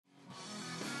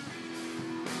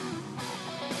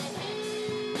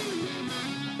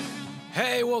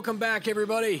Hey, welcome back,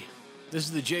 everybody. This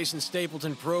is the Jason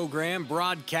Stapleton program,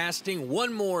 broadcasting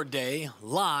one more day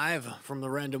live from the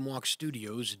Random Walk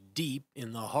Studios deep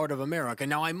in the heart of America.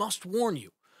 Now, I must warn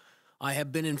you, I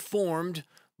have been informed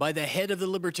by the head of the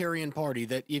Libertarian Party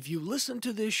that if you listen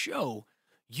to this show,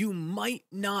 you might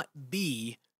not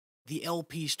be the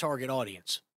LP's target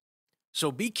audience.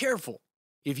 So be careful.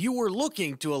 If you were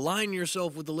looking to align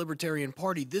yourself with the Libertarian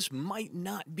Party, this might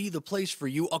not be the place for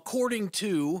you, according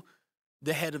to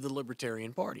the head of the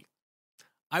Libertarian Party.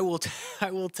 I will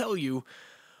tell you,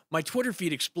 my Twitter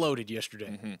feed exploded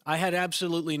yesterday. I had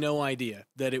absolutely no idea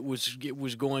that it was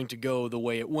going to go the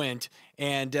way it went,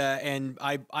 and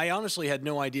I honestly had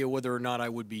no idea whether or not I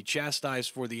would be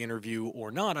chastised for the interview or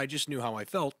not. I just knew how I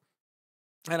felt,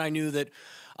 and I knew that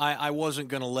I wasn't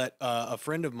going to let a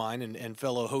friend of mine and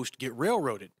fellow host get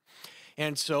railroaded.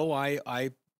 And so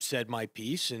I said my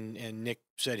piece, and Nick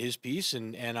said his piece,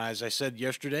 and as I said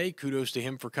yesterday, kudos to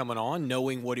him for coming on,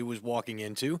 knowing what he was walking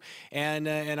into,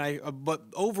 but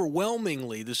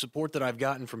overwhelmingly the support that I've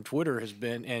gotten from Twitter has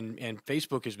been and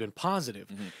Facebook has been positive.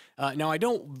 Now I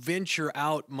don't venture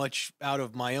out much out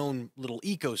of my own little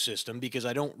ecosystem because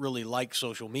I don't really like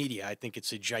social media. I think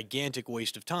it's a gigantic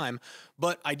waste of time,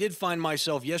 but I did find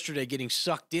myself yesterday getting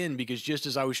sucked in because just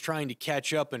as I was trying to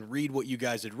catch up and read what you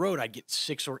guys had wrote, I'd get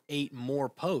 6 or 8 more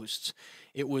posts.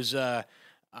 It was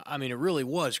I mean, it really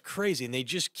was crazy, and they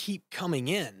just keep coming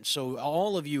in. So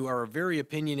all of you are very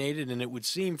opinionated, and it would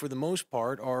seem, for the most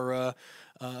part, are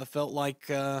felt like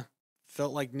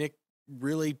Nick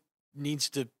really needs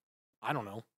to, I don't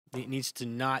know, he needs to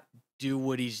not do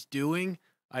what he's doing.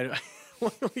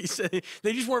 What do we say?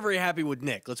 They just weren't very happy with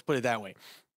Nick. Let's put it that way.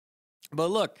 But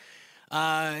look,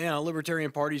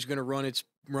 Libertarian Party is going to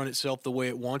run itself the way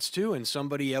it wants to, and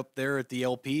somebody up there at the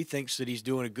LP thinks that he's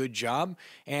doing a good job,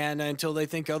 and until they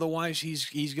think otherwise,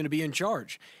 he's going to be in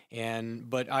charge.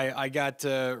 But I got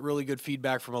really good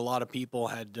feedback from a lot of people.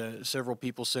 Had several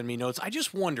people send me notes. I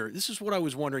just wonder, this is what I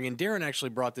was wondering, and Darren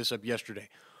actually brought this up yesterday.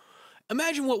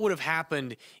 Imagine what would have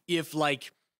happened if,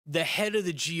 like, the head of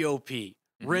the GOP,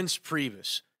 Reince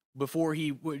Priebus, before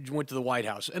he went to the White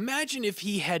House, imagine if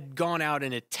he had gone out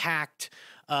and attacked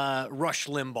Rush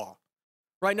Limbaugh.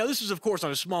 Right now, this is, of course, on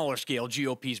a smaller scale.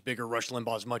 GOP's bigger. Rush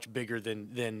Limbaugh is much bigger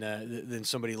than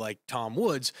somebody like Tom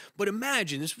Woods. But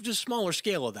imagine, this was just a smaller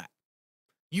scale of that.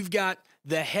 You've got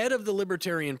the head of the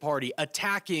Libertarian Party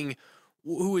attacking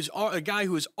who is a guy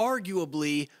who is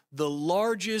arguably the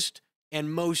largest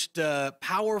and most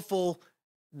powerful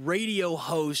radio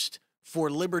host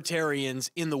for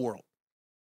libertarians in the world.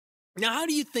 Now, how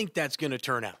do you think that's going to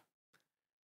turn out?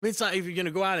 I mean, it's like if you're going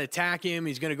to go out and attack him,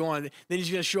 he's going to go on, then he's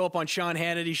going to show up on Sean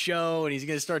Hannity's show, and he's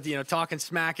going to start, talking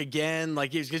smack again.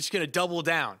 Like, he's just going to double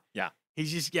down. Yeah.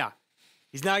 He's not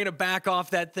going to back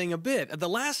off that thing a bit. The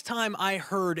last time I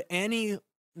heard any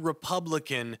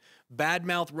Republican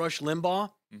badmouth Rush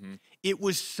Limbaugh, it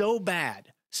was so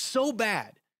bad,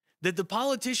 that the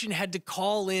politician had to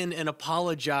call in and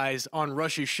apologize on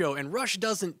Rush's show. And Rush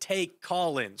doesn't take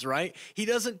call-ins, right? He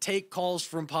doesn't take calls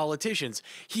from politicians.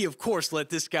 He, of course, let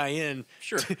this guy in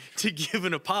to give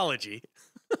an apology,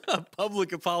 a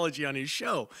public apology on his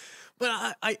show.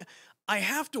 But I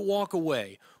have to walk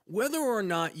away. Whether or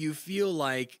not you feel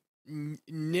like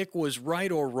Nick was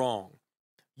right or wrong,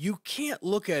 you can't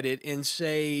look at it and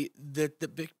say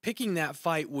that picking that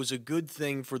fight was a good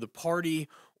thing for the party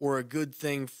or a good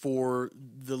thing for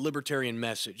the libertarian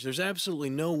message. There's absolutely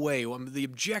no way. The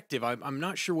objective, I'm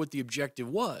not sure what the objective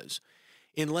was,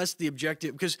 unless the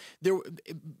objective, because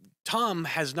Tom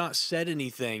has not said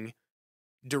anything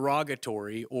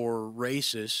derogatory or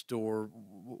racist or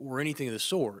anything of the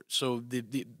sort. So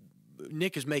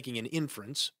Nick is making an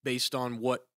inference based on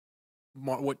what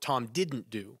Tom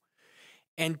didn't do.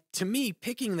 And to me,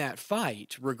 picking that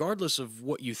fight, regardless of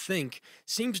what you think,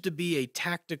 seems to be a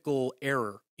tactical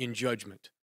error in judgment.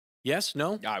 Yes?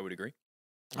 No? I would agree.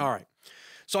 All right.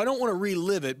 So I don't want to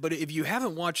relive it, but if you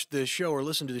haven't watched the show or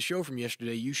listened to the show from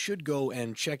yesterday, you should go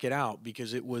and check it out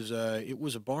because it was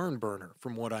a barn burner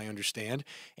from what I understand,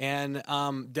 and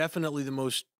definitely the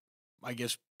most, I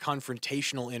guess,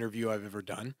 confrontational interview I've ever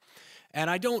done. And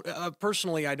I don't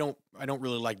personally, I don't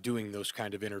really like doing those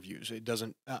kind of interviews. It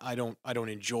doesn't. I don't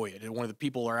enjoy it. And one of the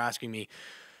people are asking me,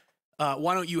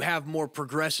 why don't you have more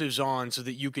progressives on so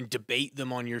that you can debate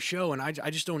them on your show? And I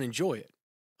just don't enjoy it.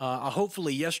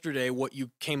 Hopefully yesterday what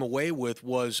you came away with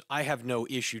was I have no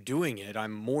issue doing it.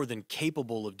 I'm more than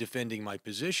capable of defending my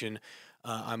position.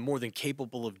 I'm more than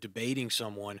capable of debating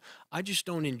someone. I just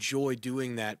don't enjoy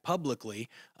doing that publicly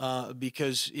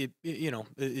because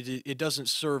it doesn't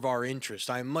serve our interest.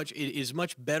 It is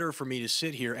much better for me to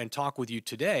sit here and talk with you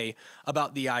today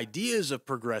about the ideas of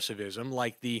progressivism,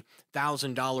 like the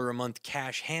 $1,000 a month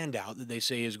cash handout that they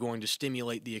say is going to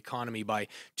stimulate the economy by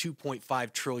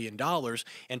 $2.5 trillion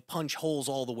and punch holes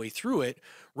all the way through it,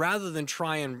 rather than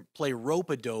try and play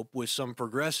rope-a-dope with some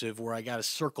progressive where I got to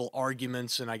circle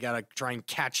arguments and I got to try and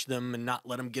catch them and not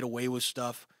let them get away with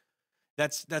stuff.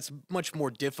 That's much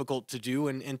more difficult to do.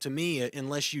 And to me,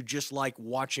 unless you just like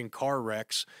watching car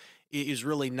wrecks, it is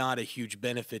really not a huge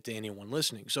benefit to anyone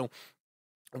listening. So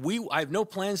I have no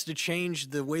plans to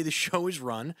change the way the show is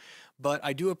run, but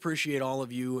I do appreciate all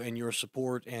of you and your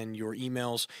support and your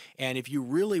emails. And if you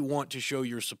really want to show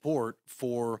your support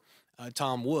for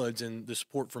Tom Woods and the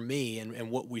support for me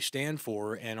and what we stand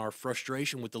for and our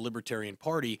frustration with the Libertarian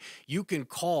Party, you can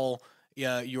call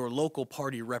your local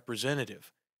party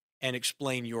representative and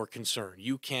explain your concern.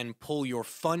 You can pull your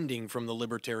funding from the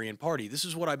Libertarian Party. This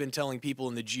is what I've been telling people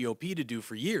in the GOP to do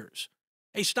for years.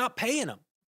 Hey, stop paying them.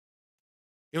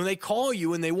 When they call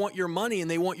you and they want your money and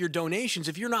they want your donations,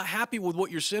 if you're not happy with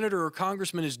what your senator or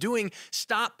congressman is doing,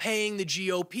 stop paying the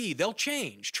GOP. They'll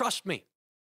change. Trust me.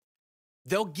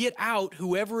 They'll get out,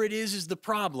 whoever it is the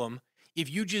problem, if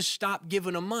you just stop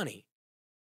giving them money.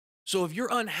 So if you're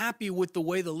unhappy with the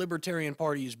way the Libertarian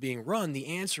Party is being run, the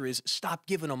answer is stop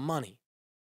giving them money.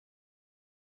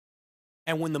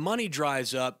 And when the money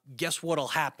dries up, guess what'll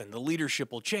happen? The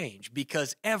leadership will change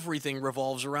because everything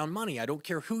revolves around money. I don't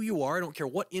care who you are. I don't care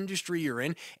what industry you're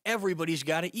in. Everybody's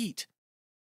got to eat.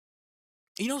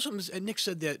 You know something? Nick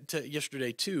said that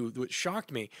yesterday too, which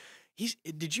shocked me.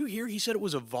 Did you hear? He said it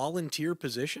was a volunteer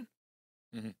position.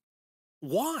 Mm-hmm.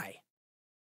 Why?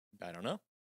 I don't know.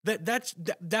 That's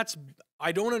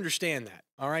I don't understand that.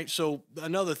 All right. So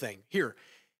another thing here,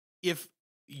 if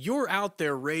you're out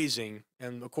there raising,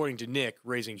 and according to Nick,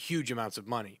 raising huge amounts of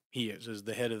money. He is, as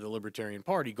the head of the Libertarian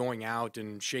Party, going out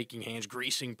and shaking hands,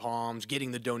 greasing palms,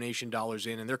 getting the donation dollars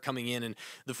in, and they're coming in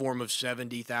the form of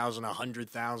 $70,000, $100,000,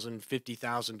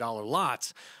 $50,000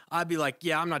 lots. I'd be like,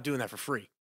 yeah, I'm not doing that for free.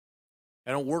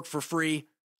 I don't work for free.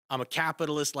 I'm a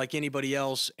capitalist like anybody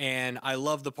else, and I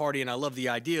love the party and I love the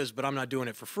ideas, but I'm not doing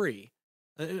it for free.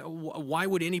 Why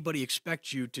would anybody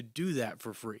expect you to do that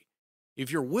for free? If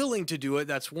you're willing to do it,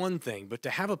 that's one thing. But to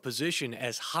have a position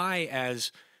as high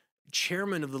as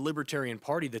chairman of the Libertarian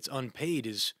Party that's unpaid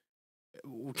is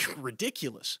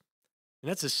ridiculous. And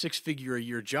that's a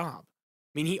 $6-figure-a-year job.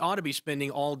 I mean, he ought to be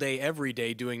spending all day, every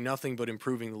day doing nothing but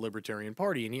improving the Libertarian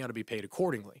Party, and he ought to be paid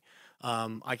accordingly.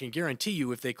 I can guarantee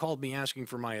you if they called me asking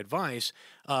for my advice,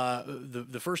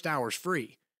 the first hour's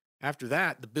free. After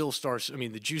that,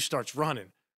 the juice starts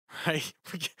running, right?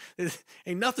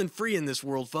 Ain't nothing free in this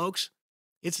world, folks.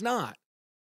 It's not.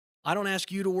 I don't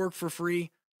ask you to work for free.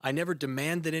 I never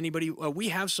demand that anybody. We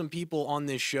have some people on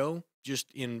this show,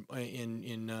 just in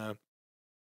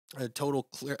total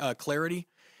clarity.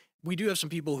 We do have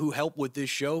some people who help with this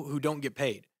show who don't get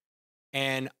paid,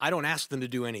 and I don't ask them to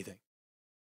do anything.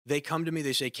 They come to me.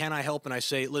 They say, "Can I help?" And I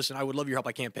say, "Listen, I would love your help.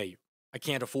 I can't pay you. I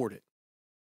can't afford it."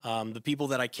 The people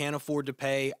that I can't afford to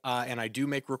pay, and I do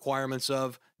make requirements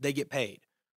of, they get paid.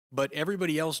 But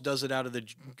everybody else does it out of the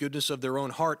goodness of their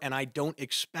own heart, and I don't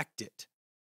expect it.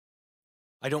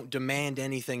 I don't demand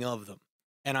anything of them.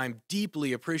 And I'm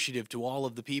deeply appreciative to all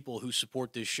of the people who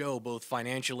support this show, both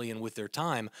financially and with their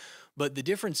time. But the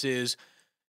difference is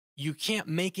you can't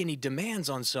make any demands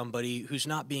on somebody who's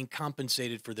not being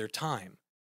compensated for their time.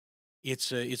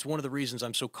 It's one of the reasons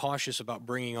I'm so cautious about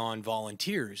bringing on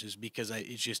volunteers, is because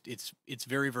it's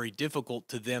very, very difficult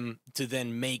to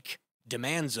then make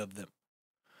demands of them.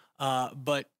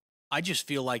 But I just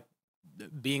feel like,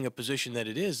 being a position that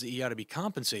it is, that you ought to be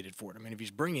compensated for it. I mean, if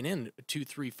he's bringing in $2,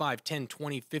 $3, $5, $10,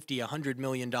 $20, $50, $100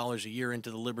 million a year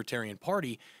into the Libertarian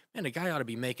Party, man, the guy ought to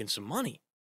be making some money.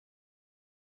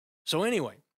 So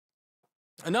anyway,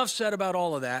 enough said about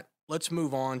all of that. Let's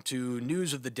move on to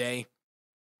news of the day.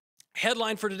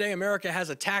 Headline for today: America has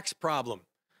a tax problem,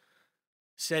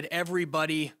 said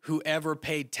everybody who ever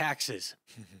paid taxes.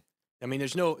 I mean,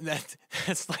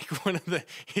 that's like one of the,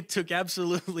 it took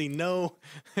absolutely no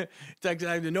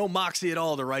moxie at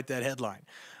all to write that headline.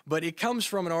 But it comes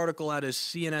from an article out of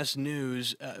CNS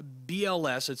News.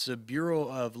 BLS, it's a Bureau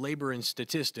of Labor and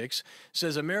Statistics,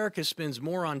 says America spends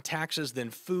more on taxes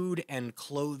than food and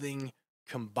clothing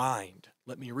combined.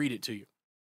 Let me read it to you.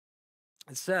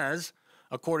 It says,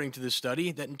 according to this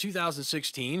study, that in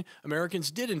 2016,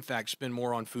 Americans did in fact spend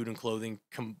more on food and clothing,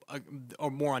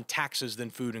 or more on taxes than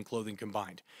food and clothing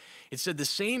combined. It said the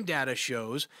same data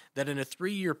shows that in a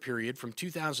 3-year period from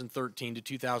 2013 to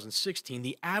 2016,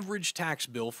 the average tax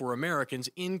bill for Americans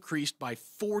increased by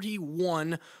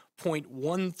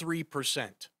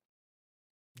 41.13%.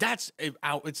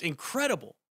 It's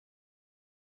incredible.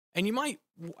 And you might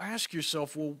ask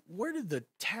yourself, well, where did the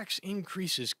tax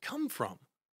increases come from?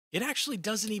 It actually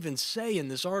doesn't even say in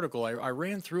this article. I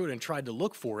ran through it and tried to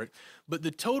look for it, but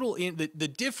the total the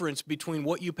difference between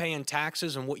what you pay in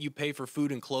taxes and what you pay for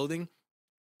food and clothing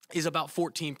is about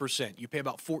 14%. You pay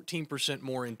about 14%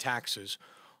 more in taxes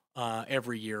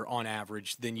every year on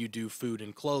average than you do food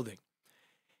and clothing.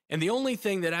 And the only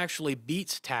thing that actually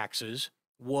beats taxes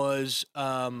was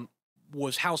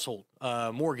household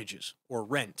mortgages or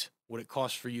rent, what it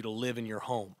costs for you to live in your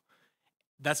home.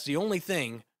 That's the only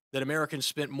thing that Americans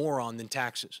spent more on than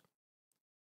taxes.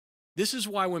 This is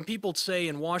why when people say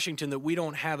in Washington that we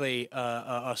don't have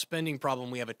a spending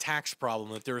problem, we have a tax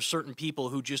problem, that there are certain people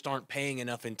who just aren't paying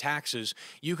enough in taxes,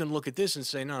 you can look at this and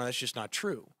say, no, that's just not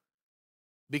true.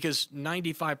 Because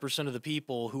 95% of the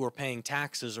people who are paying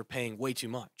taxes are paying way too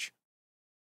much.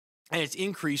 And it's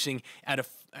increasing at an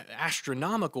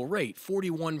astronomical rate,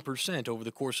 41% over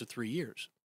the course of 3 years.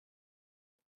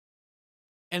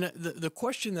 And the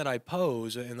question that I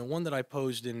pose, and the one that I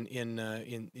posed in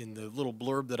the little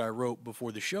blurb that I wrote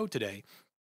before the show today,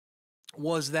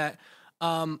 was that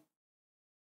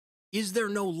is there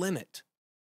no limit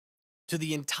to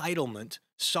the entitlement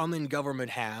some in government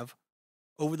have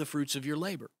over the fruits of your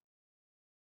labor?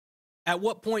 At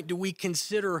what point do we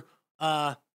consider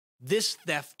this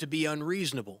theft to be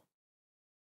unreasonable?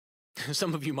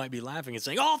 Some of you might be laughing and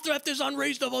saying, all theft is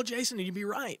unreasonable, Jason, and you'd be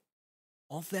right.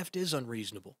 All theft is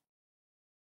unreasonable.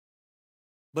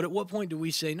 But at what point do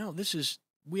we say, no,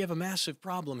 we have a massive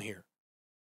problem here.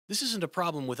 This isn't a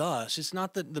problem with us. It's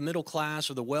not that the middle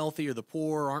class or the wealthy or the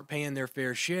poor aren't paying their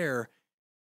fair share.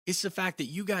 It's the fact that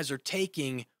you guys are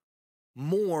taking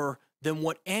more than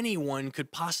what anyone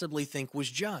could possibly think was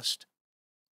just.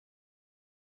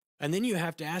 And then you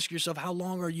have to ask yourself, how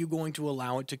long are you going to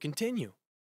allow it to continue?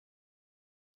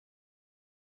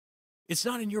 It's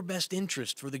not in your best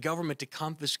interest for the government to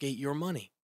confiscate your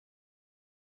money.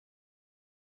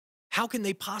 How can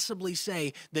they possibly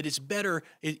say that it's better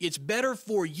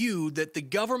for you that the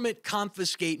government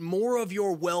confiscate more of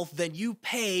your wealth than you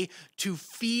pay to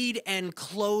feed and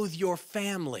clothe your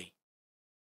family?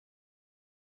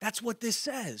 That's what this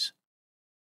says.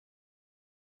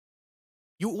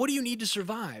 What do you need to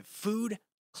survive? Food,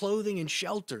 clothing, and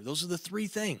shelter. Those are the 3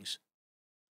 things.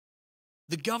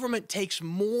 The government takes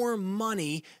more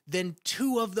money than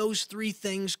 2 of those 3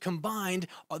 things combined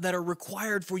that are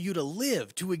required for you to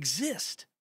live, to exist.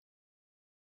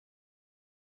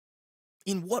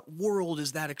 In what world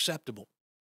is that acceptable?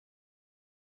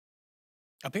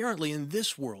 Apparently in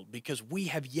this world, because we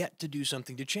have yet to do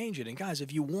something to change it. And guys,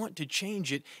 if you want to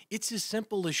change it, it's as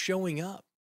simple as showing up.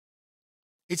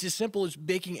 It's as simple as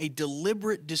making a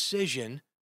deliberate decision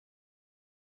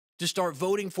to start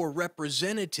voting for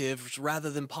representatives rather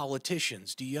than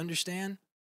politicians. Do you understand?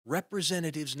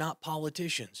 Representatives, not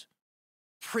politicians.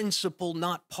 Principle,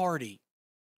 not party.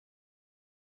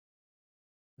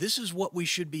 This is what we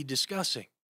should be discussing.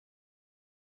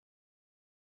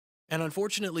 And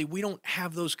unfortunately, we don't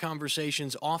have those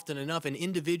conversations often enough, and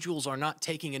individuals are not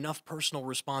taking enough personal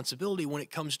responsibility when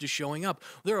it comes to showing up.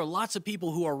 There are lots of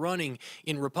people who are running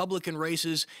in Republican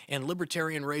races and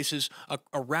Libertarian races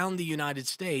around the United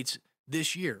States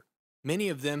this year. Many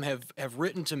of them have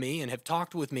written to me and have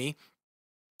talked with me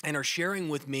and are sharing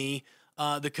with me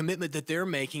the commitment that they're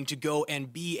making to go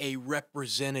and be a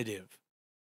representative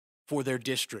for their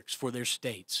districts, for their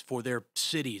states, for their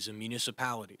cities and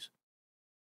municipalities.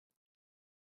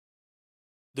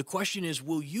 The question is,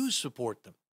 will you support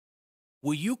them?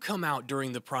 Will you come out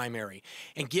during the primary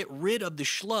and get rid of the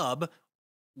schlub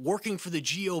working for the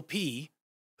GOP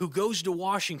who goes to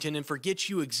Washington and forgets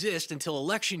you exist until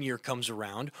election year comes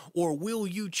around? Or will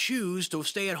you choose to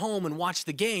stay at home and watch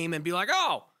the game and be like,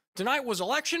 oh, tonight was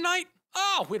election night?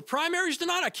 Oh, we had primaries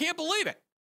tonight? I can't believe it.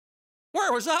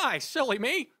 Where was I? Silly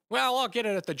me. Well, I'll get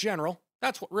it at the general.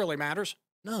 That's what really matters.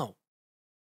 No.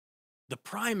 The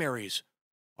primaries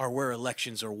are where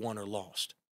elections are won or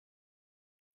lost.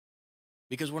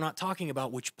 Because we're not talking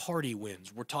about which party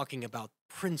wins. We're talking about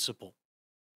principle.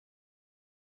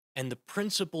 And the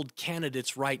principled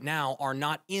candidates right now are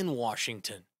not in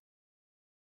Washington.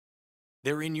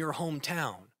 They're in your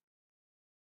hometown.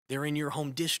 They're in your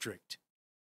home district.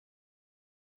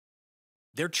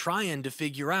 They're trying to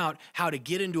figure out how to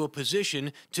get into a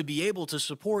position to be able to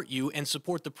support you and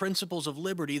support the principles of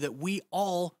liberty that we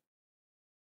all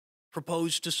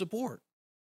propose to support.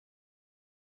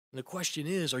 And the question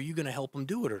is, are you going to help them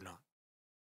do it or not?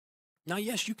 Now,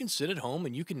 yes, you can sit at home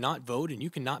and you can not vote and you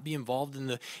can not be involved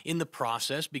in the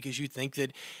process because you think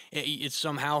that it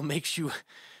somehow makes you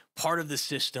part of the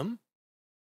system.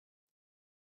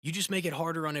 You just make it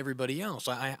harder on everybody else.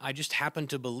 I just happen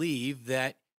to believe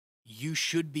that you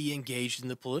should be engaged in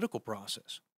the political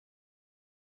process.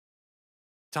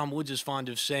 Tom Woods is fond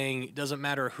of saying, it doesn't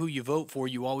matter who you vote for,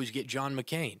 you always get John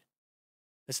McCain.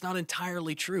 That's not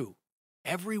entirely true.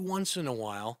 Every once in a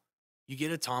while, you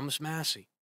get a Thomas Massey.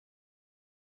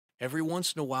 Every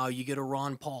once in a while, you get a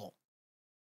Ron Paul.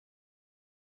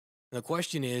 And the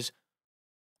question is,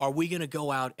 are we going to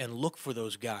go out and look for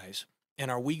those guys? And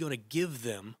are we going to give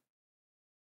them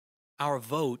our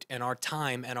vote and our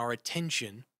time and our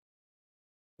attention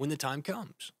when the time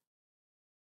comes?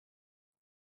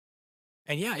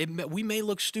 And yeah, we may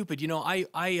look stupid. You know,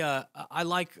 I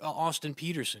like Austin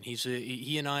Peterson.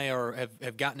 He and I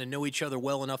have gotten to know each other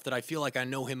well enough that I feel like I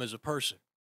know him as a person.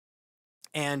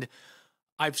 And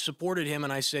I've supported him,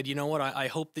 and I said, you know what? I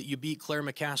hope that you beat Claire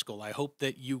McCaskill. I hope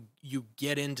that you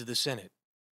get into the Senate,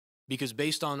 because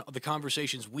based on the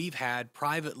conversations we've had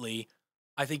privately,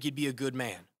 I think you'd be a good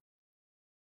man.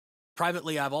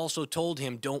 Privately, I've also told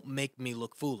him, don't make me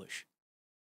look foolish.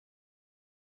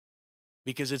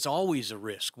 Because it's always a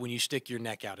risk when you stick your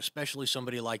neck out, especially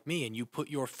somebody like me, and you put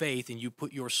your faith and you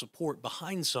put your support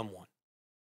behind someone.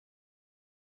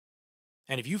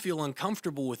 And if you feel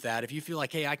uncomfortable with that, if you feel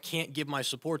like, hey, I can't give my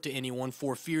support to anyone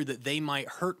for fear that they might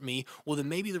hurt me, well, then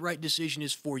maybe the right decision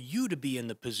is for you to be in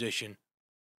the position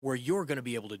where you're going to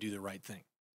be able to do the right thing.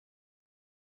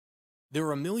 There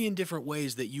are a million different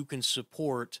ways that you can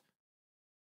support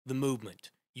the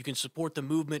movement. You can support the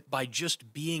movement by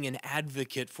just being an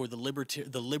advocate for the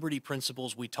liberty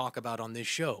principles we talk about on this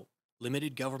show: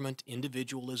 limited government,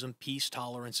 individualism, peace,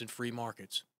 tolerance, and free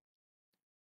markets.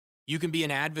 You can be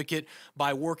an advocate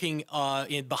by working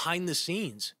behind the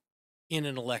scenes in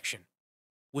an election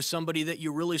with somebody that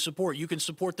you really support. You can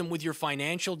support them with your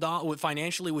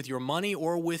financially, with your money,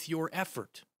 or with your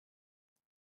effort.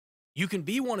 You can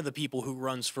be one of the people who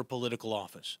runs for political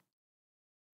office.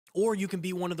 Or you can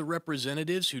be one of the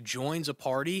representatives who joins a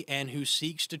party and who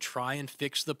seeks to try and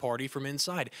fix the party from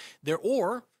inside.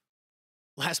 Or,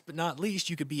 last but not least,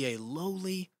 you could be a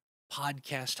lowly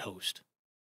podcast host.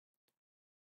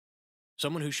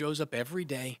 Someone who shows up every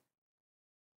day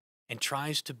and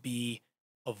tries to be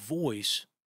a voice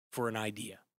for an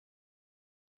idea.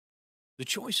 The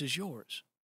choice is yours.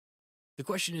 The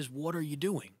question is, what are you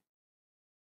doing?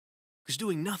 Because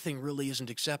doing nothing really isn't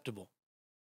acceptable.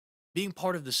 Being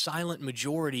part of the silent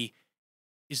majority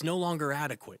is no longer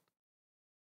adequate.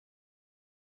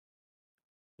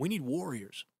 We need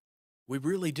warriors. We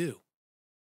really do.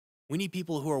 We need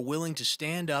people who are willing to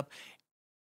stand up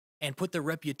and put their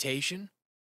reputation,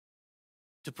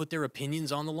 to put their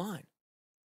opinions on the line.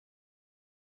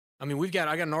 I mean, I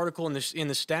got an article in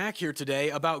the stack here today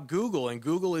about Google, and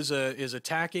Google is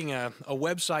attacking a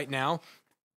website now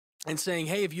and saying,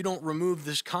 hey, if you don't remove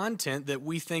this content that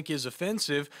we think is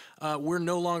offensive, we're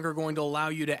no longer going to allow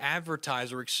you to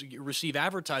advertise or receive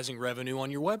advertising revenue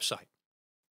on your website.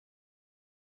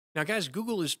 Now, guys,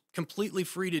 Google is completely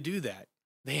free to do that.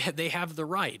 They have the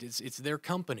right. It's their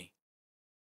company.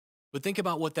 But think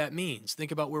about what that means.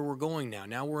 Think about where we're going now.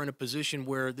 Now we're in a position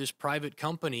where this private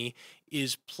company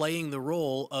is playing the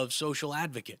role of social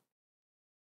advocate.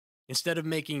 Instead of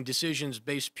making decisions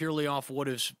based purely off what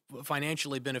is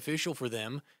financially beneficial for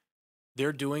them,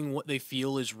 they're doing what they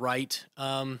feel is right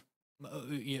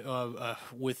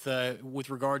with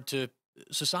regard to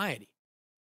society.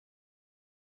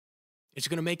 It's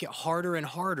going to make it harder and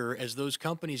harder as those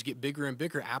companies get bigger and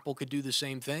bigger. Apple could do the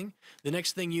same thing. The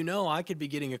next thing you know, I could be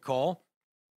getting a call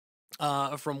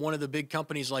from one of the big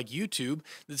companies like YouTube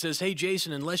that says, hey,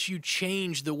 Jason, unless you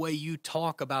change the way you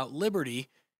talk about liberty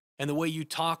and the way you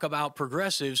talk about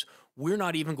progressives, we're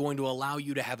not even going to allow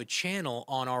you to have a channel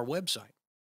on our website.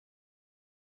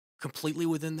 Completely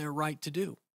within their right to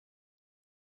do.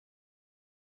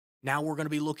 Now we're going to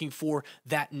be looking for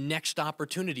that next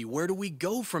opportunity. Where do we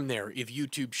go from there if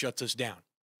YouTube shuts us down?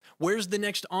 Where's the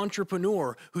next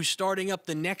entrepreneur who's starting up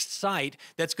the next site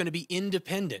that's going to be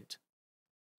independent,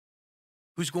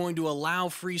 who's going to allow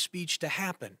free speech to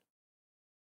happen?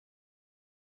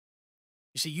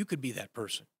 You see, you could be that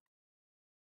person.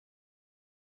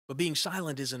 But being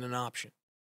silent isn't an option.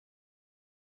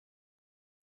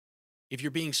 If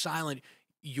you're being silent,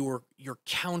 you're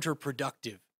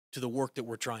counterproductive to the work that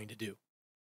we're trying to do.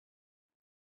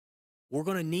 we're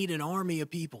going to need an army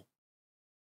of people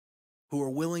who are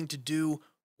willing to do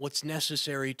what's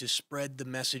necessary to spread the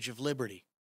message of liberty.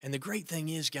 And the great thing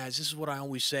is, guys, this is what I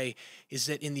always say, is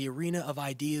that in the arena of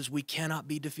ideas, we cannot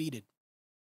be defeated.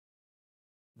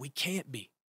 We can't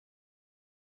be.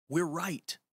 We're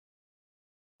right.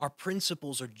 Our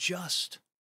principles are just.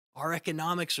 Our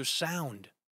economics are sound.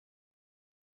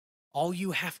 All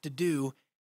you have to do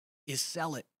is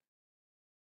sell it.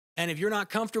 And if you're not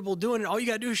comfortable doing it, all you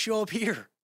got to do is show up here.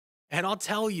 And I'll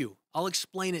tell you. I'll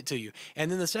explain it to you. And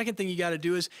then the second thing you got to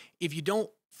do is, if you don't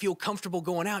feel comfortable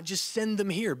going out, just send them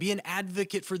here. Be an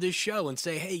advocate for this show and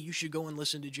say, hey, you should go and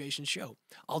listen to Jason's show.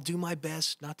 I'll do my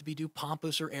best not to be too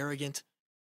pompous or arrogant,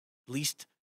 at least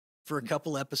for a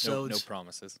couple episodes. No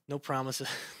promises. No promises.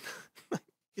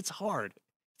 It's hard.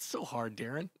 It's so hard,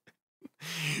 Darren.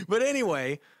 But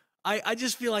anyway, I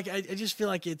just feel like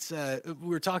it's. We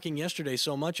were talking yesterday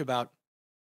so much about.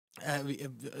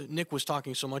 Nick was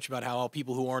talking so much about how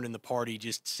people who aren't in the party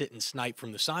just sit and snipe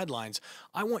from the sidelines.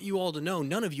 I want you all to know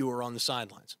none of you are on the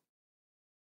sidelines.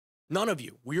 None of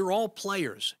you. We're all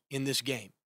players in this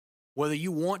game, whether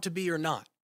you want to be or not.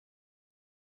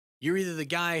 You're either the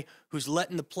guy who's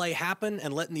letting the play happen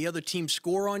and letting the other team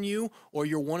score on you, or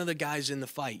you're one of the guys in the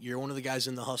fight. You're one of the guys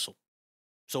in the hustle.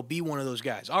 So be one of those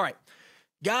guys. All right.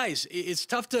 Guys, it's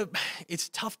tough to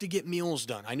get meals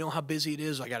done. I know how busy it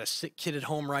is. I got a sick kid at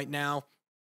home right now.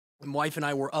 My wife and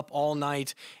I were up all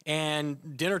night,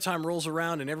 and dinner time rolls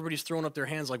around, and everybody's throwing up their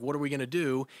hands like, what are we going to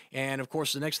do? And, of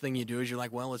course, the next thing you do is you're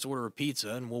like, well, let's order a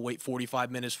pizza, and we'll wait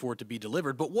 45 minutes for it to be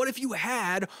delivered. But what if you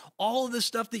had all of the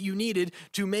stuff that you needed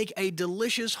to make a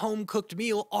delicious home-cooked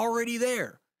meal already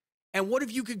there? And what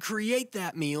if you could create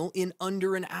that meal in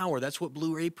under an hour? That's what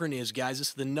Blue Apron is, guys.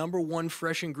 It's the #1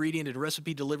 fresh ingredient and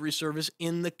recipe delivery service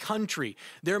in the country.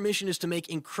 Their mission is to make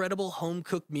incredible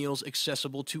home-cooked meals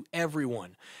accessible to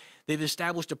everyone. They've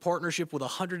established a partnership with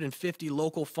 150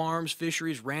 local farms,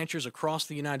 fisheries, ranchers across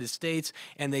the United States,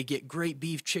 and they get great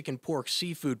beef, chicken, pork,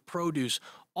 seafood, produce,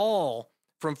 all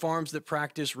from farms that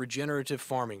practice regenerative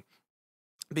farming.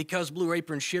 Because Blue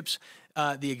Apron ships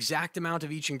the exact amount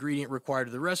of each ingredient required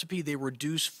to the recipe, they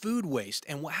reduce food waste.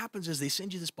 And what happens is they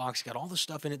send you this box, got all the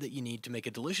stuff in it that you need to make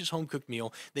a delicious home-cooked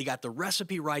meal. They got the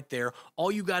recipe right there.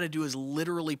 All you got to do is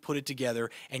literally put it together,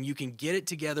 and you can get it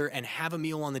together and have a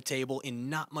meal on the table in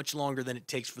not much longer than it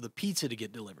takes for the pizza to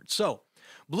get delivered. So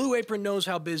Blue Apron knows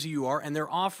how busy you are, and they're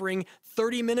offering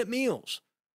 30-minute meals.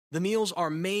 The meals are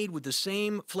made with the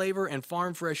same flavor and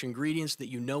farm-fresh ingredients that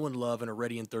you know and love and are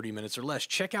ready in 30 minutes or less.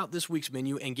 Check out this week's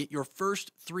menu and get your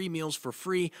first 3 meals for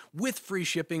free with free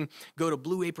shipping. Go to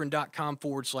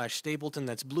blueapron.com/Stapleton.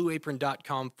 That's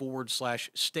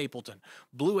blueapron.com/Stapleton.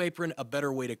 Blue Apron, a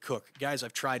better way to cook. Guys,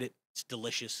 I've tried it. It's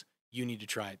delicious. You need to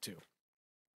try it too.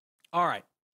 All right.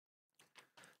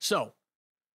 So,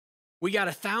 we got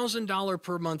a $1,000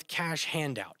 per month cash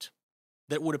handout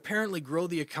that would apparently grow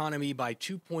the economy by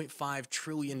 $2.5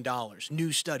 trillion,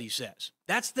 new study says.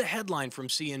 That's the headline from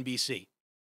CNBC.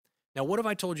 Now, what have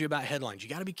I told you about headlines? You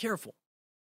got to be careful,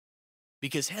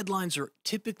 because headlines are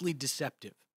typically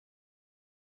deceptive.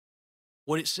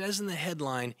 What it says in the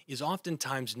headline is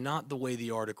oftentimes not the way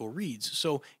the article reads.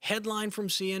 So, headline from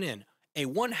CNN, a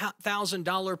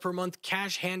 $1,000 per month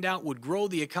cash handout would grow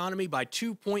the economy by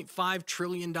 $2.5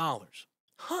 trillion.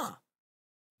 Huh.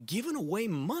 Giving away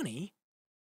money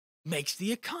makes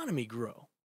the economy grow.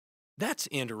 That's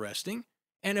interesting.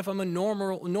 And if I'm a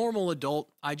normal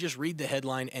adult, I just read the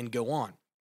headline and go on.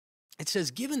 It says,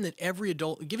 giving every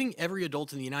adult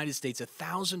in the United States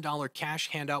 $1,000 cash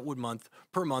handout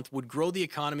per month would grow the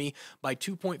economy by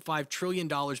 $2.5 trillion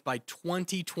by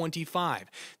 2025.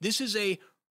 This is a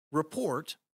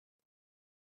report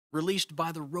released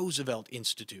by the Roosevelt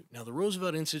Institute. Now, the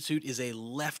Roosevelt Institute is a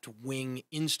left-wing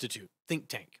institute, think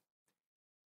tank.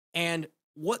 And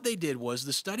what they did was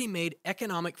the study made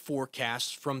economic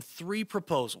forecasts from 3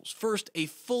 proposals. First, a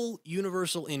full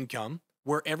universal income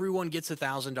where everyone gets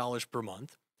 $1,000 per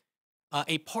month,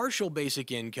 a partial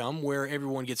basic income where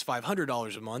everyone gets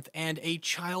 $500 a month, and a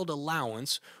child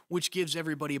allowance, which gives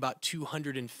everybody about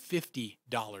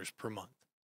 $250 per month.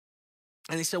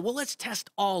 And they said, well, let's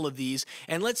test all of these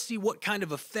and let's see what kind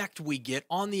of effect we get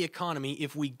on the economy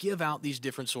if we give out these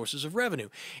different sources of revenue.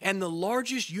 And the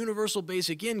largest universal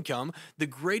basic income,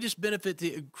 created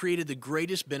the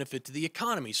greatest benefit to the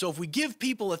economy. So if we give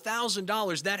people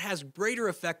 $1,000, that has greater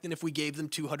effect than if we gave them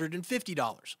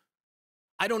 $250.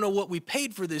 I don't know what we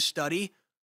paid for this study,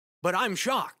 but I'm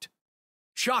shocked.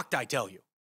 Shocked, I tell you.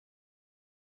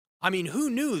 I mean, who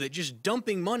knew that just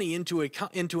dumping money into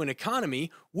an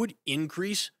economy would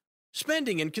increase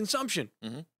spending and consumption?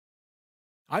 Mm-hmm.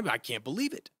 I can't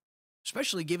believe it.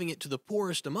 especially giving it to the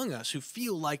poorest among us who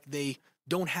feel like they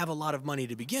don't have a lot of money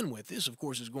to begin with. This, of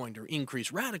course, is going to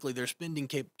increase radically their spending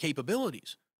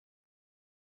capabilities.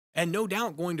 And no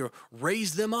doubt going to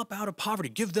raise them up out of poverty,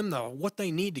 give them what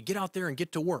they need to get out there and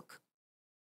get to work.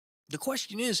 The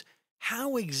question is,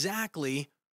 how exactly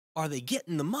are they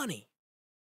getting the money?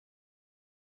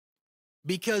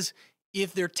 Because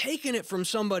if they're taking it from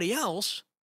somebody else,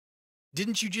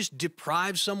 didn't you just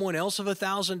deprive someone else of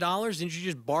 $1,000? Didn't you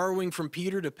just borrowing from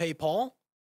Peter to pay Paul?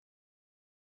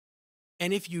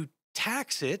 And if you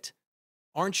tax it,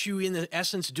 aren't you in the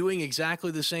essence doing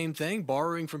exactly the same thing,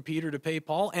 borrowing from Peter to pay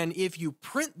Paul? And if you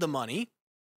print the money,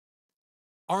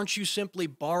 aren't you simply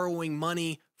borrowing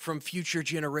money from future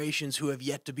generations who have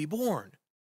yet to be born,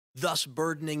 thus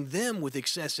burdening them with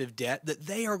excessive debt that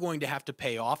they are going to have to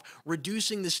pay off,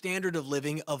 reducing the standard of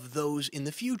living of those in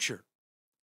the future?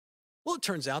 Well, it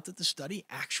turns out that the study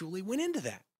actually went into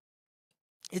that.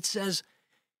 It says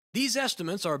these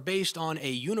estimates are based on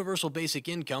a universal basic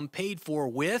income paid for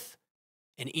with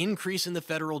an increase in the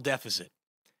federal deficit.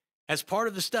 As part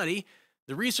of the study,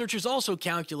 the researchers also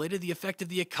calculated the effect of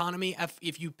the economy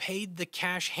if you paid the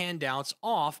cash handouts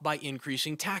off by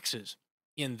increasing taxes.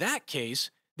 In that case,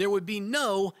 there would be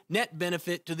no net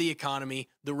benefit to the economy,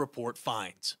 the report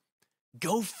finds.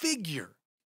 Go figure.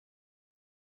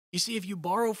 You see, if you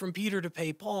borrow from Peter to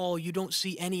pay Paul, you don't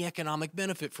see any economic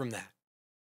benefit from that.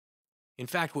 In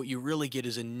fact, what you really get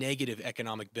is a negative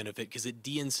economic benefit because it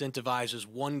de-incentivizes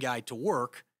one guy to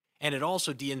work, and it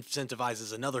also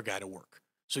de-incentivizes another guy to work.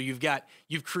 So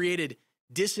you've created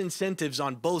disincentives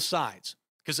on both sides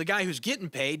because the guy who's getting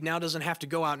paid now doesn't have to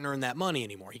go out and earn that money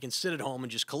anymore. He can sit at home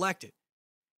and just collect it.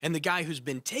 And the guy who's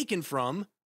been taken from,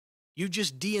 you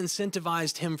just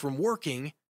de-incentivized him from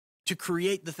working to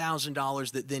create the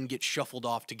 $1,000 that then gets shuffled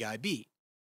off to guy B.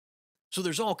 So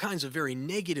there's all kinds of very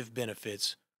negative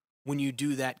benefits when you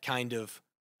do that kind of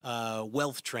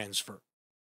wealth transfer.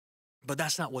 But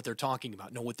that's not what they're talking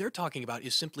about. No, what they're talking about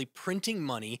is simply printing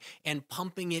money and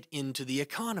pumping it into the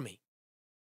economy.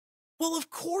 Well, of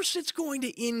course it's going to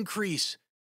increase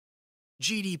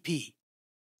GDP.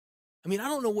 I mean, I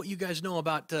don't know what you guys know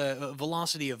about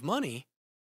velocity of money,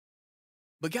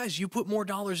 but guys, you put more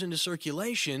dollars into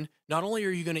circulation, not only are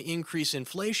you going to increase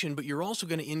inflation, but you're also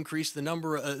going to increase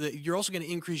you're also going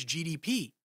to increase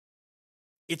GDP.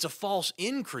 It's a false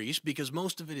increase because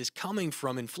most of it is coming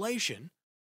from inflation,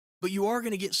 but you are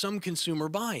going to get some consumer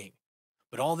buying.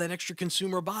 But all that extra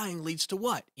consumer buying leads to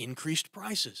what? Increased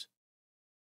prices.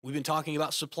 We've been talking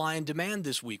about supply and demand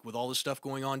this week with all the stuff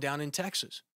going on down in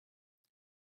Texas.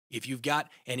 If you've got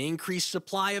an increased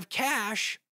supply of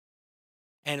cash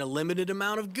and a limited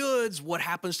amount of goods, what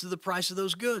happens to the price of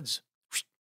those goods?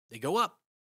 They go up.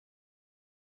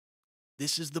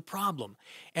 This is the problem.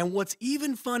 And what's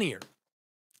even funnier,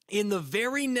 in the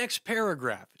very next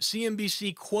paragraph,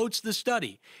 CNBC quotes the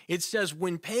study. It says,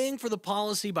 when paying for the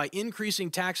policy by increasing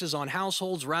taxes on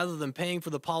households rather than paying for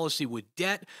the policy with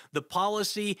debt, the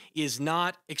policy is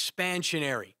not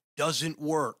expansionary. Doesn't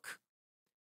work.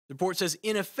 The report says,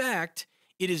 in effect,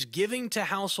 it is giving to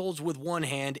households with one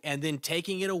hand and then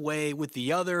taking it away with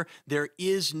the other. There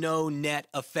is no net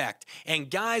effect. And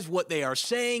guys, what they are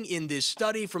saying in this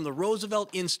study from the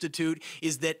Roosevelt Institute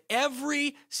is that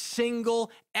every single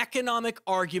economic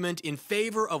argument in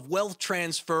favor of wealth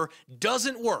transfer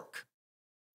doesn't work.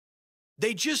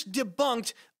 They just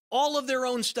debunked all of their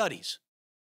own studies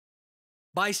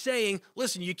by saying,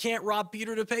 listen, you can't rob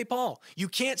Peter to pay Paul. You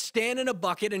can't stand in a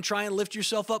bucket and try and lift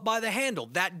yourself up by the handle.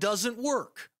 That doesn't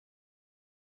work.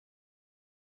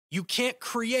 You can't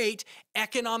create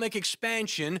economic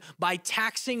expansion by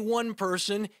taxing one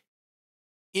person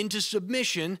into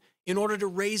submission in order to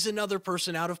raise another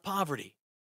person out of poverty.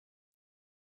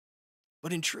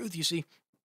 But in truth, you see,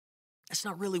 that's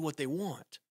not really what they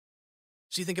want.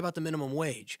 So you think about the minimum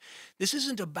wage. This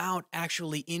isn't about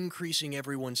actually increasing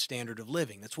everyone's standard of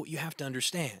living. That's what you have to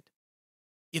understand.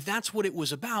 If that's what it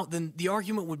was about, then the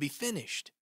argument would be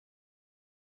finished.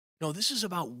 No, this is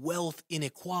about wealth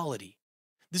inequality.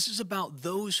 This is about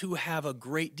those who have a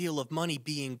great deal of money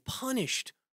being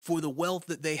punished for the wealth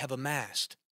that they have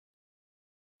amassed,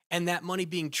 and that money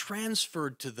being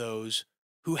transferred to those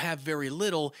who have very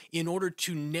little in order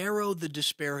to narrow the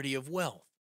disparity of wealth.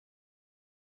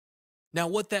 Now,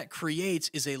 what that creates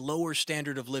is a lower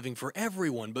standard of living for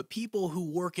everyone, but people who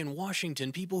work in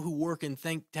Washington, people who work in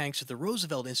think tanks at the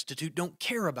Roosevelt Institute don't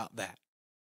care about that.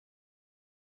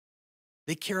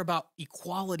 They care about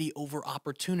equality over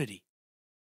opportunity.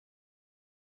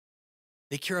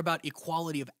 They care about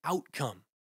equality of outcome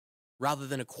rather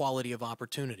than equality of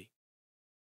opportunity.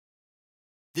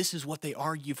 This is what they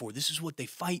argue for. This is what they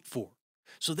fight for.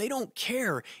 So they don't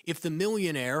care if the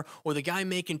millionaire or the guy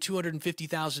making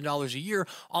 $250,000 a year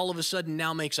all of a sudden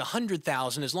now makes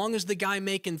 $100,000, as long as the guy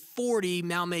making 40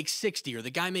 now makes 60, or the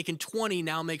guy making 20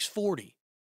 now makes 40.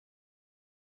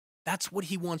 That's what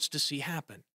he wants to see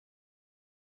happen.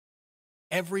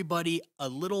 Everybody a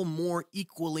little more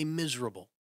equally miserable.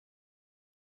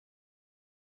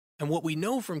 And what we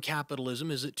know from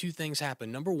capitalism is that two things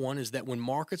happen. Number one is that when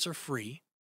markets are free,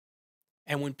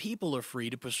 and when people are free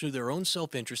to pursue their own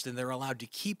self-interest and they're allowed to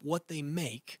keep what they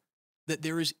make, that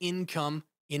there is income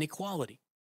inequality.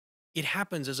 It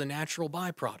happens as a natural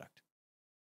byproduct.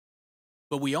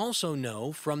 But we also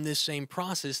know from this same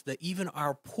process that even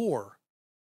our poor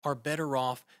are better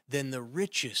off than the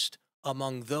richest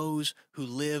among those who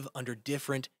live under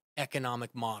different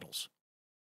economic models.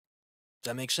 Does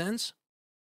that make sense?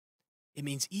 It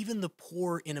means even the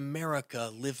poor in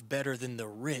America live better than the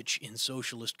rich in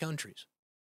socialist countries.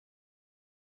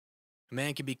 A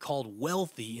man can be called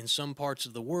wealthy in some parts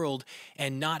of the world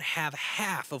and not have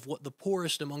half of what the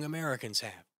poorest among Americans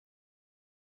have.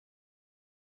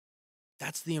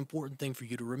 That's the important thing for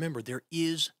you to remember. There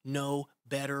is no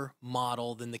better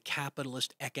model than the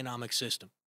capitalist economic system.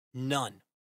 None.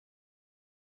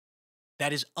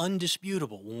 That is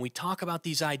undisputable. When we talk about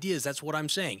these ideas, that's what I'm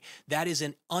saying. That is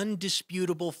an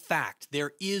undisputable fact.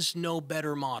 There is no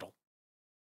better model.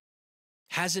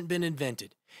 Hasn't been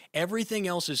invented. Everything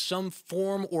else is some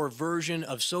form or version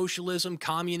of socialism,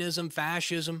 communism,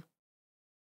 fascism,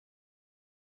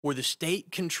 where the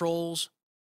state controls,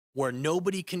 where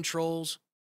nobody controls,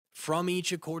 from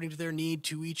each according to their need,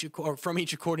 to each, or from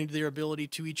each according to their ability,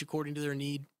 to each according to their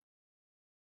need.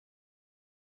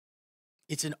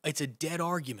 It's a dead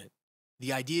argument.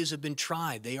 The ideas have been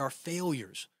tried. They are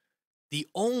failures. The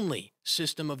only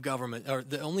system of government, or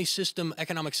the only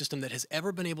economic system that has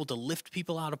ever been able to lift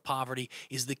people out of poverty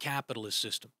is the capitalist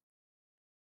system.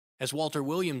 As Walter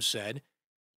Williams said,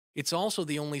 it's also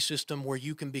the only system where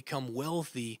you can become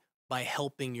wealthy by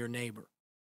helping your neighbor.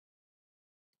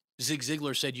 Zig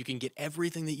Ziglar said you can get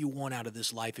everything that you want out of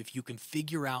this life if you can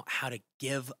figure out how to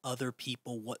give other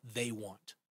people what they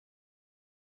want.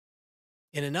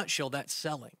 In a nutshell, that's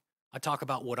selling. I talk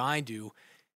about what I do,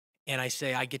 and I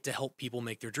say I get to help people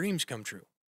make their dreams come true.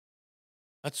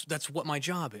 That's what my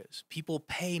job is. People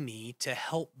pay me to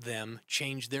help them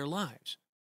change their lives.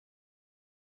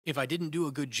 If I didn't do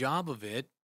a good job of it,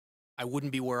 I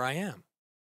wouldn't be where I am.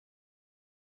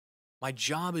 My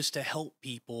job is to help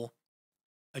people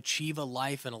achieve a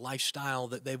life and a lifestyle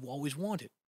that they've always wanted.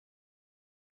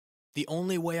 The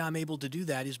only way I'm able to do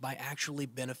that is by actually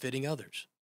benefiting others.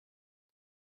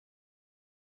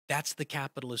 That's the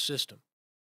capitalist system.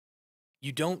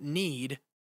 You don't need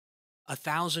a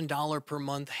 $1,000 per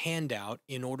month handout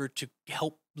in order to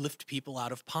help lift people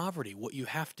out of poverty. What you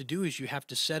have to do is you have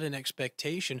to set an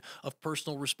expectation of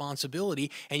personal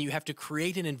responsibility, and you have to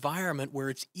create an environment where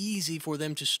it's easy for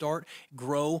them to start,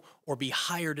 grow, or be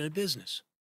hired in a business.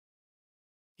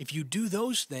 If you do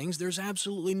those things, there's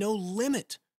absolutely no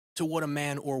limit to what a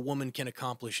man or woman can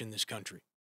accomplish in this country.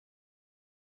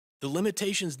 The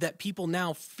limitations that people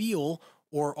now feel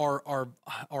or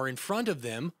are in front of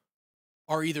them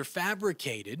are either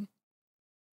fabricated,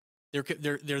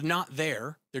 they're not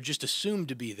there, they're just assumed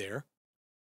to be there,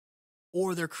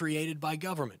 or they're created by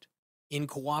government in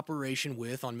cooperation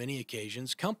with, on many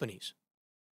occasions, companies.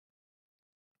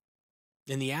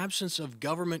 In the absence of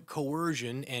government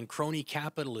coercion and crony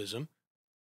capitalism,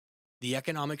 the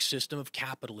economic system of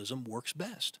capitalism works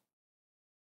best.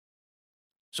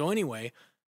 So anyway,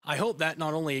 I hope that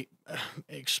not only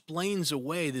explains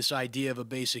away this idea of a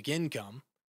basic income,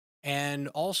 and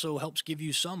also helps give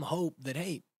you some hope that,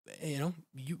 hey,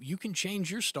 you can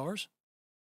change your stars.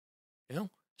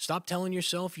 Stop telling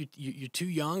yourself you're too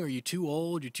young, or you're too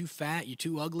old, you're too fat, you're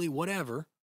too ugly, whatever,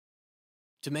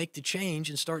 to make the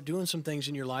change and start doing some things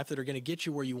in your life that are going to get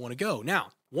you where you want to go. Now,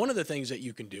 one of the things that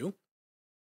you can do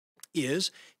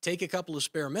is take a couple of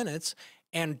spare minutes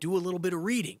and do a little bit of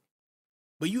reading.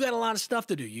 But you got a lot of stuff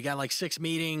to do. You got like 6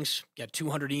 meetings, you got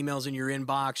 200 emails in your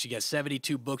inbox, you got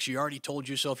 72 books you already told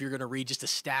yourself you're going to read, just a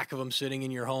stack of them sitting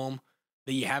in your home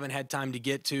that you haven't had time to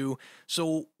get to.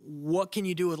 So what can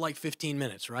you do with like 15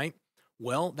 minutes, right?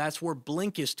 Well, that's where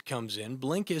Blinkist comes in.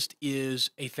 Blinkist is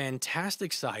a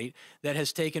fantastic site that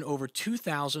has taken over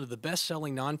 2,000 of the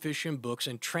best-selling nonfiction books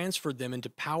and transferred them into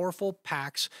powerful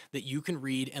packs that you can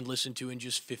read and listen to in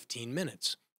just 15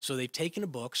 minutes. So they've taken the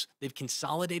books, they've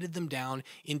consolidated them down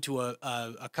into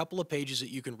a couple of pages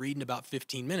that you can read in about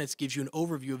 15 minutes, gives you an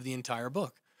overview of the entire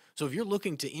book. So if you're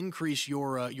looking to increase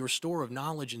your store of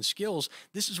knowledge and skills,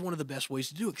 this is one of the best ways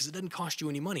to do it because it doesn't cost you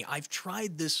any money. I've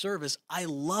tried this service. I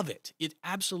love it. It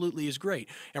absolutely is great.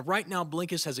 And right now,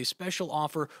 Blinkist has a special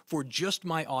offer for just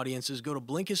my audiences. Go to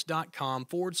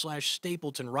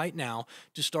Blinkist.com/Stapleton right now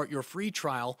to start your free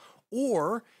trial,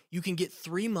 or you can get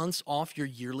 3 months off your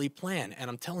yearly plan. And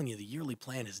I'm telling you, the yearly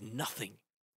plan is nothing.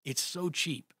 It's so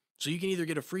cheap. So you can either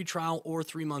get a free trial or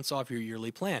 3 months off your yearly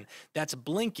plan. That's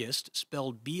Blinkist,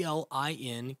 spelled Blinkist,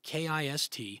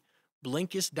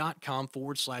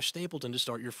 Blinkist.com/Stapleton to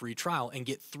start your free trial and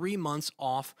get 3 months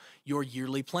off your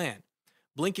yearly plan.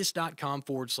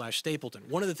 Blinkist.com/Stapleton.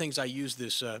 One of the things I use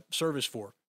this service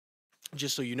for,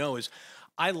 just so you know, is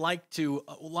I like to,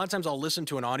 a lot of times I'll listen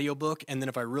to an audiobook, and then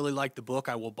if I really like the book,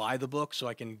 I will buy the book so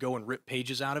I can go and rip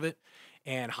pages out of it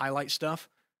and highlight stuff.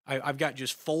 I've got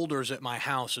just folders at my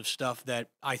house of stuff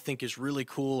that I think is really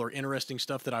cool or interesting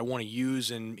stuff that I want to use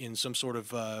in some sort of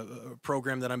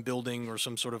program that I'm building or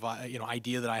some sort of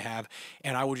idea that I have,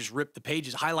 and I will just rip the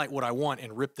pages, highlight what I want,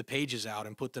 and rip the pages out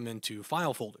and put them into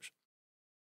file folders.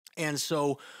 And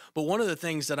so, but one of the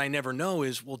things that I never know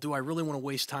is, well, do I really want to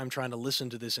waste time trying to listen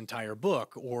to this entire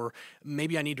book? Or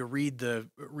maybe I need to read the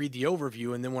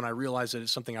overview, and then when I realize that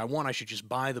it's something I want, I should just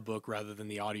buy the book rather than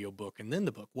the audio book and then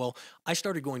the book. Well, I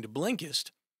started going to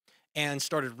Blinkist and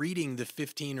started reading the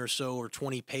 15 or so or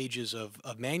 20 pages of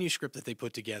manuscript that they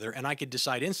put together, and I could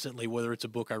decide instantly whether it's a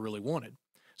book I really wanted.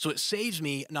 So it saves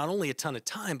me not only a ton of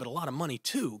time, but a lot of money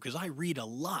too, because I read a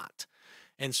lot.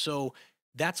 And so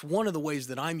that's one of the ways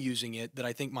that I'm using it that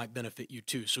I think might benefit you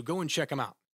too. So go and check them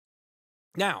out.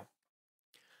 Now,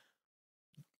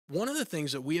 one of the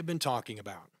things that we have been talking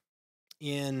about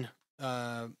in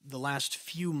the last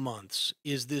few months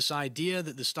is this idea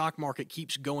that the stock market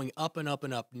keeps going up and up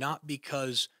and up, not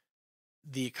because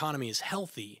the economy is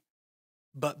healthy,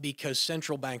 but because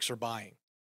central banks are buying.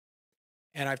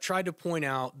 And I've tried to point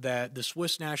out that the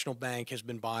Swiss National Bank has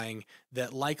been buying,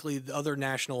 that likely the other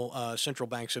national central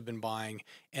banks have been buying.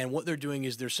 And what they're doing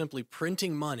is they're simply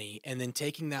printing money and then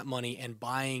taking that money and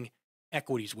buying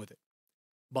equities with it.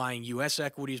 Buying U.S.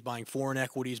 equities, buying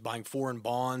foreign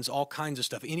bonds, all kinds of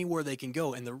stuff, anywhere they can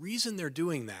go. And the reason they're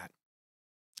doing that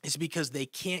is because they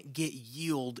can't get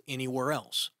yield anywhere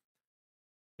else.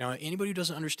 Now, anybody who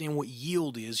doesn't understand what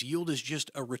yield is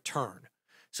just a return.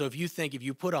 So if you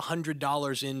put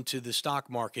 $100 into the stock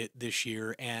market this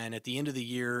year, and at the end of the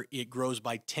year, it grows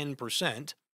by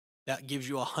 10%, that gives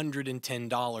you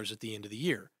 $110 at the end of the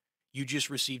year. You just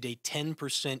received a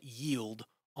 10% yield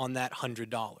on that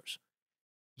 $100.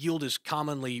 Yield is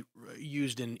commonly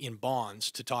used in bonds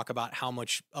to talk about how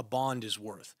much a bond is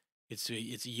worth.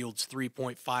 It yields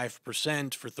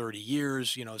 3.5% for 30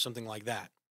 years, something like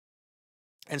that.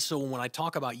 And so when I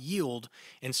talk about yield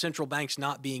and central banks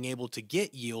not being able to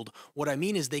get yield, what I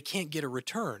mean is they can't get a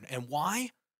return. And why?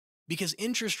 Because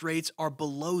interest rates are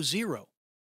below zero.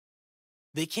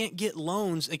 They can't get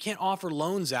loans. They can't offer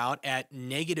loans out at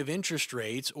negative interest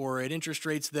rates or at interest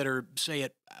rates that are, say,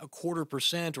 at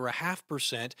 0.25% or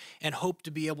 0.5% and hope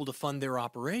to be able to fund their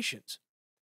operations.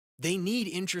 They need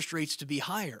interest rates to be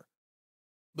higher.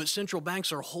 But central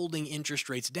banks are holding interest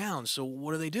rates down. So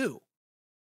what do?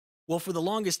 Well, for the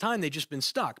longest time, they've just been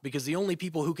stuck because the only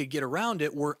people who could get around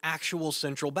it were actual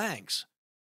central banks.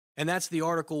 And that's the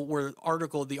article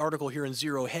here in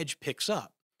Zero Hedge picks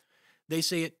up. They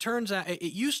say it turns out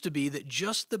it used to be that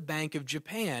just the Bank of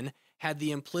Japan had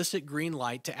the implicit green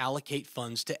light to allocate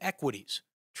funds to equities.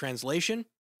 Translation,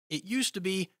 it used to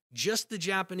be just the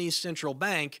Japanese central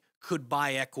bank could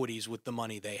buy equities with the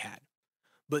money they had.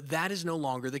 But that is no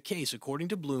longer the case. According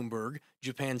to Bloomberg,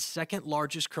 Japan's second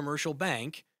largest commercial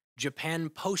bank, Japan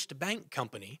Post Bank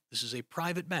Company, this is a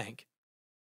private bank,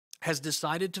 has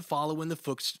decided to follow in the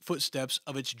footsteps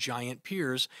of its giant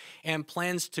peers and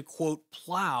plans to, quote,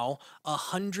 plow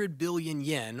 100 billion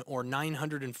yen or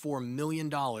 $904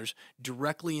 million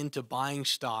directly into buying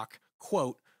stock,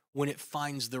 quote, when it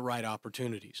finds the right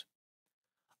opportunities.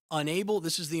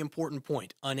 This is the important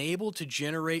point, unable to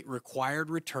generate required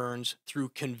returns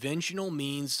through conventional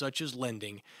means such as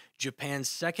lending, Japan's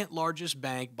second largest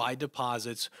bank by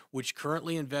deposits, which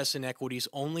currently invests in equities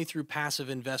only through passive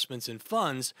investments in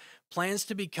funds, plans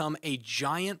to become a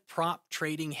giant prop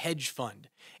trading hedge fund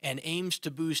and aims to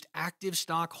boost active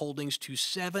stock holdings to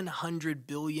 700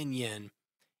 billion yen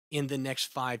in the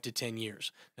next 5 to 10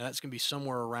 years. Now that's going to be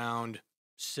somewhere around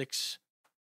 $6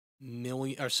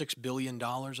 billion,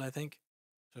 I think.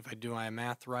 So if I do my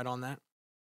math right on that,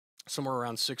 somewhere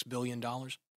around $6 billion.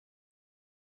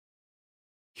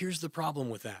 Here's the problem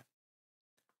with that.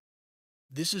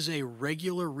 This is a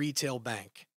regular retail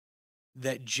bank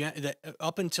that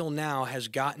up until now has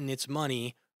gotten its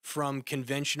money from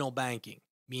conventional banking,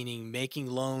 meaning making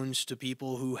loans to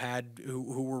people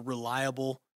who were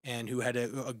reliable and who had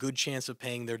a good chance of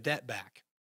paying their debt back.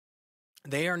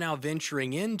 They are now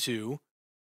venturing into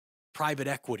private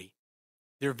equity.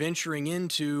 They're venturing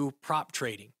into prop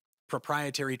trading,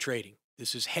 proprietary trading.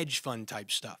 This is hedge fund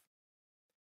type stuff.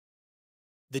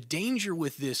 The danger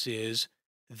with this is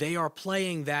they are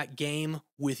playing that game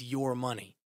with your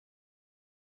money.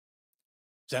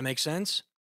 Does that make sense?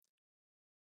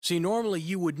 See, normally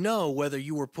you would know whether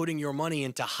you were putting your money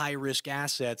into high-risk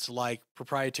assets like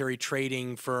proprietary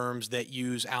trading firms that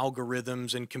use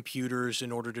algorithms and computers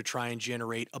in order to try and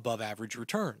generate above-average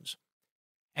returns.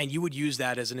 And you would use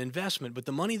that as an investment. But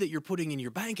the money that you're putting in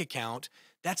your bank account,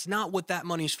 that's not what that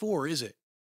money's for, is it?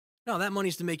 No, that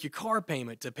money's to make your car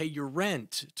payment, to pay your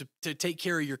rent, to take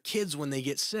care of your kids when they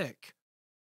get sick.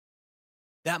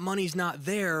 That money's not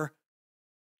there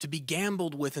to be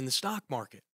gambled with in the stock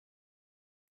market.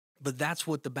 But that's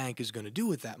what the bank is going to do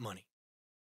with that money.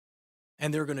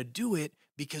 And they're going to do it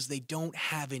because they don't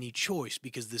have any choice,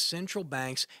 because the central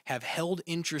banks have held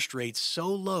interest rates so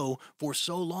low for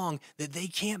so long that they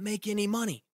can't make any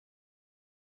money.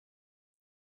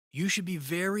 You should be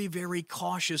very, very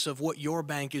cautious of what your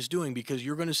bank is doing, because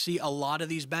you're going to see a lot of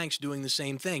these banks doing the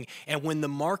same thing. And when the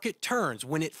market turns,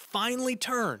 when it finally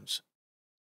turns,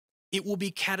 it will be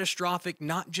catastrophic,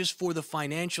 not just for the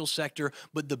financial sector,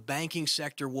 but the banking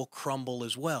sector will crumble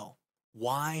as well.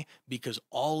 Why? Because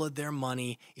all of their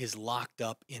money is locked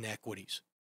up in equities.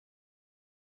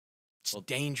 It's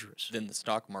dangerous. Then the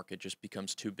stock market just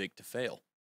becomes too big to fail.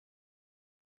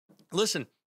 Listen,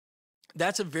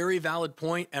 that's a very valid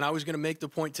point, and I was going to make the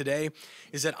point today,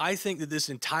 is that I think that this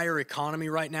entire economy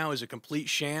right now is a complete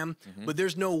sham, but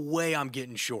there's no way I'm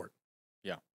getting short.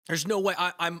 Yeah. There's no way.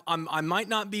 I might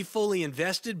not be fully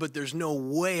invested, but there's no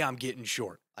way I'm getting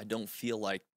short. I don't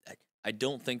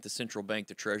think the central bank,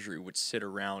 the Treasury, would sit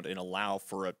around and allow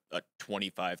for a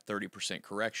 25, 30%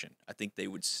 correction. I think they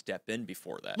would step in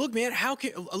before that. Look, man, how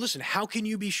can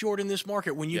you be short in this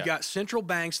market when you've got central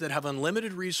banks that have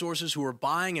unlimited resources who are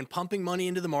buying and pumping money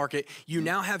into the market? You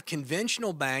now have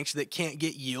conventional banks that can't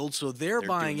get yield, so they're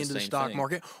buying into the stock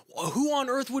market. Who on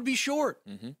earth would be short?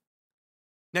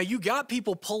 Now, you got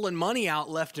people pulling money out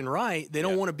left and right. They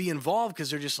don't want to be involved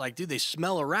because they're just like, dude, they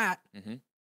smell a rat.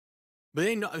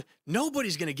 But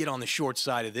nobody's going to get on the short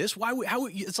side of this.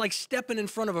 It's like stepping in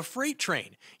front of a freight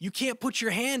train. You can't put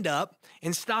your hand up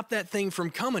and stop that thing from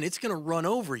coming. It's going to run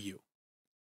over you.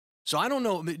 So I don't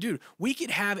know, dude, we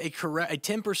could have a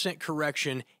 10%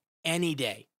 correction any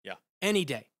day. Yeah. Any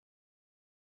day.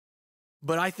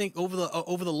 But I think over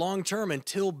the long term,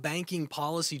 until banking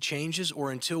policy changes or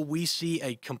until we see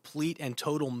a complete and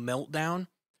total meltdown,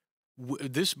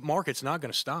 this market's not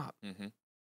going to stop.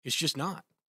 It's just not.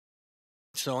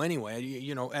 So anyway,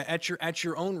 you know, at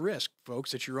your own risk,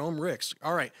 folks, at your own risk.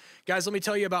 All right, guys, let me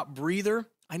tell you about Breather.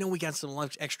 I know we got some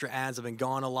extra ads, have been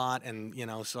gone a lot, and you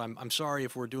know, so I'm sorry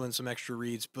if we're doing some extra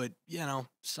reads, but you know,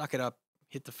 suck it up,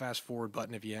 hit the fast forward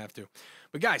button if you have to.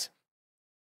 But guys,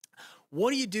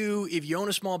 what do you do if you own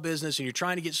a small business and you're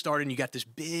trying to get started and you got this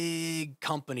big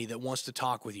company that wants to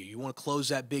talk with you? You want to close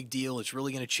that big deal. It's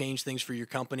really going to change things for your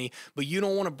company, but you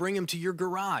don't want to bring them to your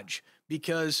garage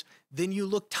because then you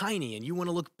look tiny and you want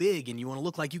to look big and you want to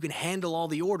look like you can handle all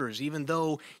the orders, even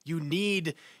though you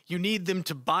need them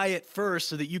to buy it first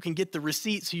so that you can get the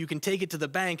receipt so you can take it to the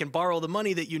bank and borrow the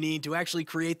money that you need to actually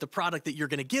create the product that you're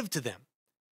going to give to them,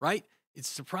 right? It's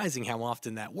surprising how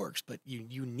often that works, but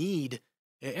you need...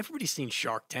 Everybody's seen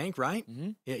Shark Tank, right?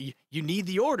 You need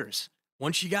the orders.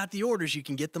 Once you got the orders, you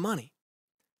can get the money.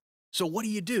 So what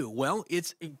do? Well,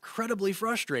 it's incredibly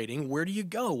frustrating. Where do you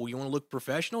go? Well, you want to look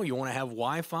professional. You want to have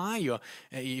Wi-Fi.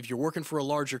 If you're working for a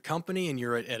larger company and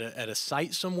you're at a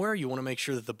site somewhere, you want to make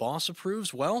sure that the boss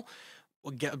approves. Well,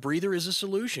 Breather is a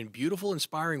solution. Beautiful,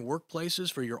 inspiring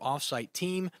workplaces for your offsite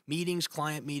team, meetings,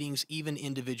 client meetings, even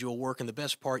individual work. And the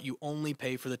best part, you only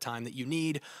pay for the time that you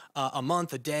need, a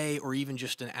month, a day, or even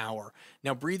just an hour.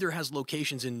 Now, Breather has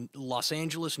locations in Los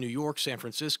Angeles, New York, San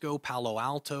Francisco, Palo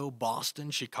Alto,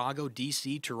 Boston, Chicago,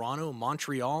 DC, Toronto,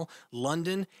 Montreal,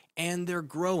 London, and they're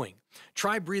growing.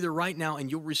 Try Breather right now and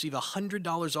you'll receive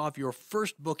 $100 off your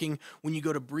first booking when you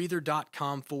go to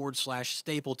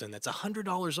breather.com/Stapleton. That's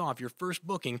 $100 off your first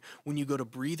booking when you go to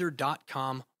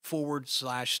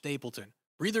breather.com/Stapleton.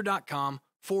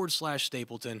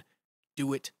 Breather.com/Stapleton.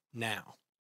 Do it now.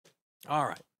 All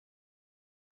right.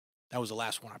 That was the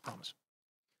last one, I promise.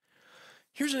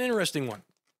 Here's an interesting one.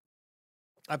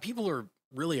 People are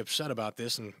really upset about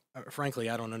this, and frankly,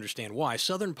 I don't understand why.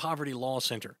 Southern Poverty Law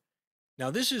Center. Now,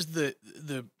 this is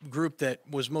the group that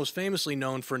was most famously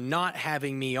known for not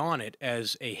having me on it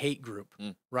as a hate group,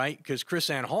 right? Because Chris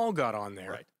Ann Hall got on there,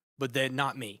 Right. but then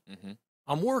not me.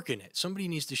 I'm working it. Somebody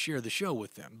needs to share the show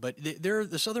with them. But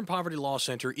the Southern Poverty Law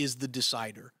Center is the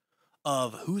decider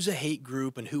of who's a hate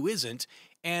group and who isn't.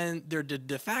 And they're the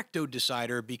de facto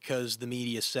decider because the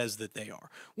media says that they are.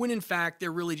 When in fact,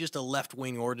 they're really just a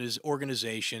left-wing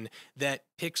organization that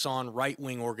picks on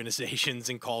right-wing organizations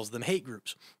and calls them hate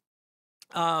groups.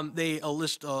 They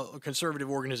list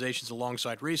conservative organizations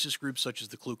alongside racist groups such as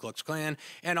the Ku Klux Klan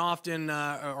and often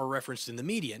are referenced in the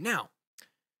media. Now,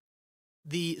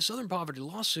 the Southern Poverty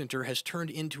Law Center has turned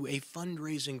into a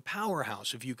fundraising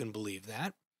powerhouse, if you can believe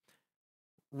that.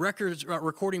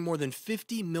 Recording more than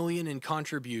 $50 million in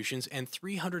contributions and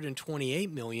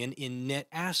 $328 million in net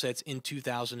assets in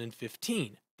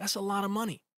 2015. That's a lot of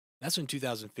money. That's in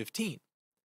 2015. You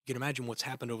can imagine what's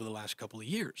happened over the last couple of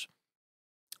years.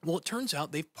 Well, it turns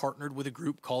out they've partnered with a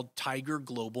group called Tiger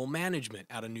Global Management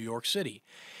out of New York City.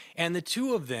 And the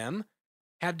two of them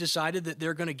have decided that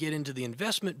they're going to get into the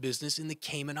investment business in the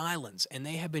Cayman Islands. And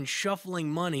they have been shuffling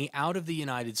money out of the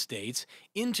United States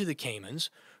into the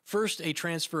Caymans. First, a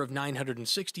transfer of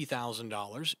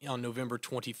 $960,000 on November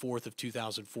 24th of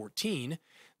 2014,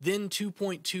 then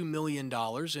 $2.2 million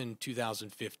in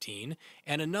 2015,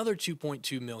 and another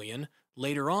 $2.2 million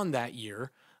later on that year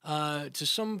to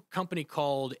some company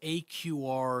called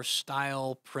AQR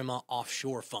Style Prima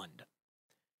Offshore Fund.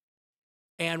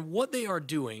 And what they are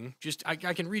doing, I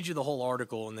can read you the whole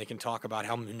article and they can talk about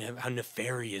how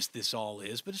nefarious this all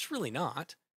is, but it's really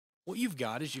not. What you've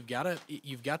got is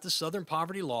you've got the Southern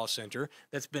Poverty Law Center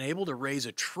that's been able to raise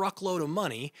a truckload of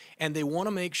money, and they want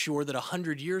to make sure that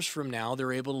 100 years from now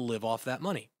they're able to live off that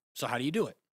money. So how do you do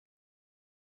it?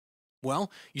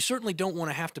 Well, you certainly don't want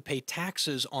to have to pay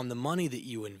taxes on the money that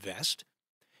you invest.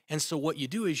 And so what you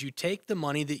do is you take the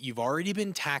money that you've already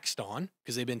been taxed on,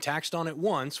 because they've been taxed on it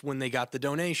once when they got the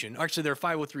donation. Actually, they're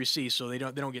 503c, so they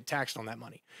don't get taxed on that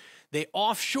money. They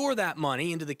offshore that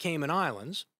money into the Cayman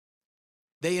Islands.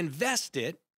 They invest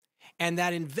it, and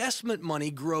that investment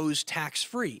money grows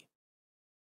tax-free.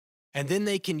 And then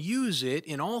they can use it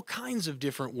in all kinds of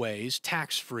different ways,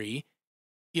 tax-free,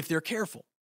 if they're careful.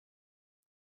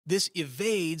 This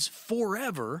evades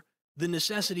forever the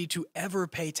necessity to ever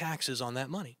pay taxes on that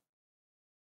money.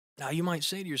 Now, you might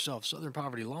say to yourself, Southern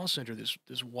Poverty Law Center,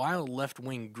 this wild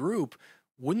left-wing group,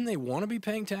 wouldn't they want to be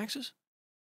paying taxes?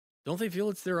 Don't they feel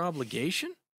it's their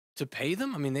obligation to pay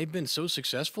them? I mean, they've been so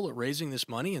successful at raising this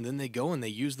money, and then they go and they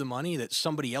use the money that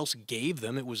somebody else gave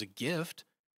them. It was a gift.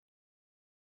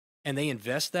 And they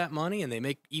invest that money, and they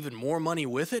make even more money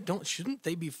with it. Shouldn't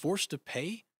they be forced to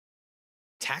pay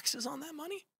taxes on that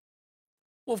money?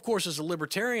 Well, of course, as a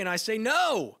libertarian, I say,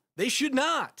 no, they should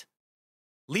not.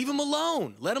 Leave them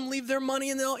alone. Let them leave their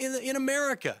money in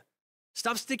America.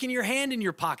 Stop sticking your hand in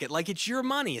your pocket like it's your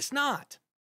money. It's not.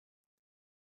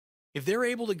 If they're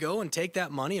able to go and take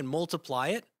that money and multiply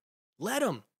it, let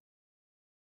them.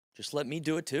 Just let me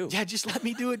do it too. Yeah, just let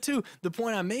me do it too. The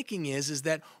point I'm making is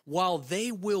that while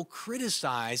they will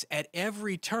criticize at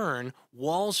every turn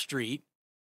Wall Street,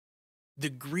 the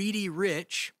greedy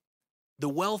rich, the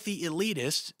wealthy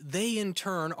elitists, they in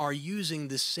turn are using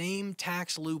the same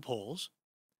tax loopholes,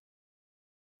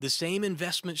 the same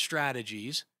investment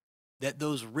strategies that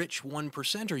those rich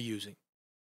 1% are using.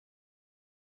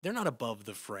 They're not above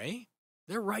the fray.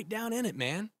 They're right down in it,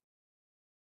 man.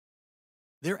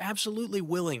 They're absolutely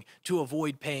willing to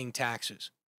avoid paying taxes,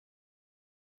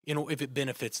 if it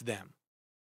benefits them.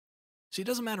 See, it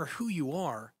doesn't matter who you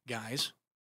are, guys.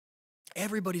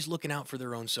 Everybody's looking out for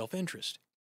their own self-interest.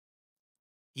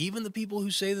 Even the people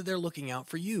who say that they're looking out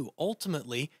for you,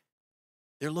 ultimately,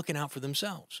 they're looking out for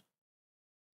themselves.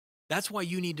 That's why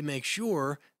you need to make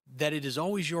sure that it is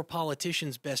always your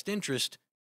politician's best interest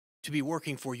to be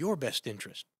working for your best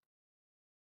interest.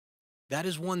 That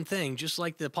is one thing, just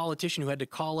like the politician who had to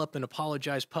call up and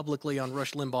apologize publicly on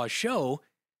Rush Limbaugh's show,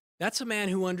 that's a man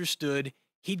who understood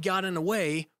he'd gotten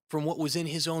away from what was in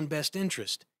his own best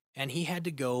interest, and he had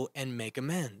to go and make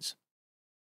amends.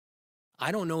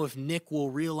 I don't know if Nick will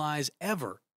realize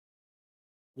ever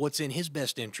what's in his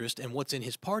best interest and what's in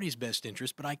his party's best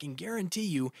interest, but I can guarantee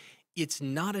you it's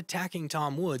not attacking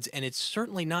Tom Woods, and it's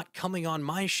certainly not coming on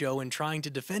my show and trying to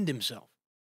defend himself.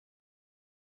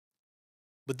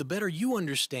 But the better you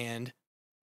understand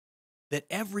that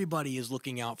everybody is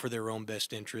looking out for their own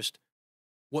best interest,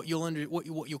 what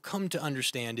you'll come to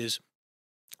understand is,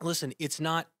 listen, it's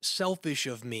not selfish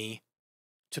of me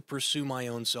to pursue my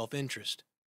own self-interest.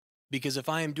 Because if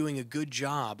I am doing a good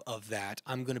job of that,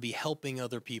 I'm going to be helping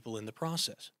other people in the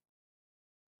process.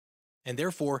 And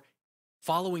therefore,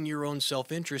 following your own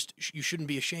self-interest, you shouldn't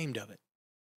be ashamed of it.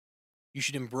 You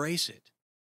should embrace it.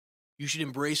 You should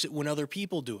embrace it when other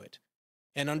people do it.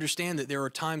 And understand that there are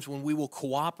times when we will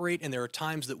cooperate and there are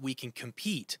times that we can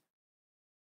compete.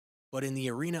 But in the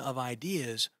arena of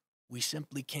ideas, we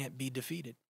simply can't be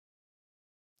defeated.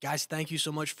 Guys, thank you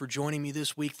so much for joining me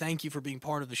this week. Thank you for being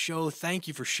part of the show. Thank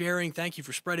you for sharing. Thank you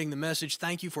for spreading the message.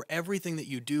 Thank you for everything that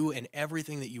you do and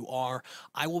everything that you are.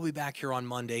 I will be back here on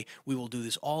Monday. We will do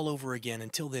this all over again.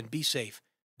 Until then, be safe,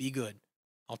 be good.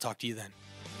 I'll talk to you then.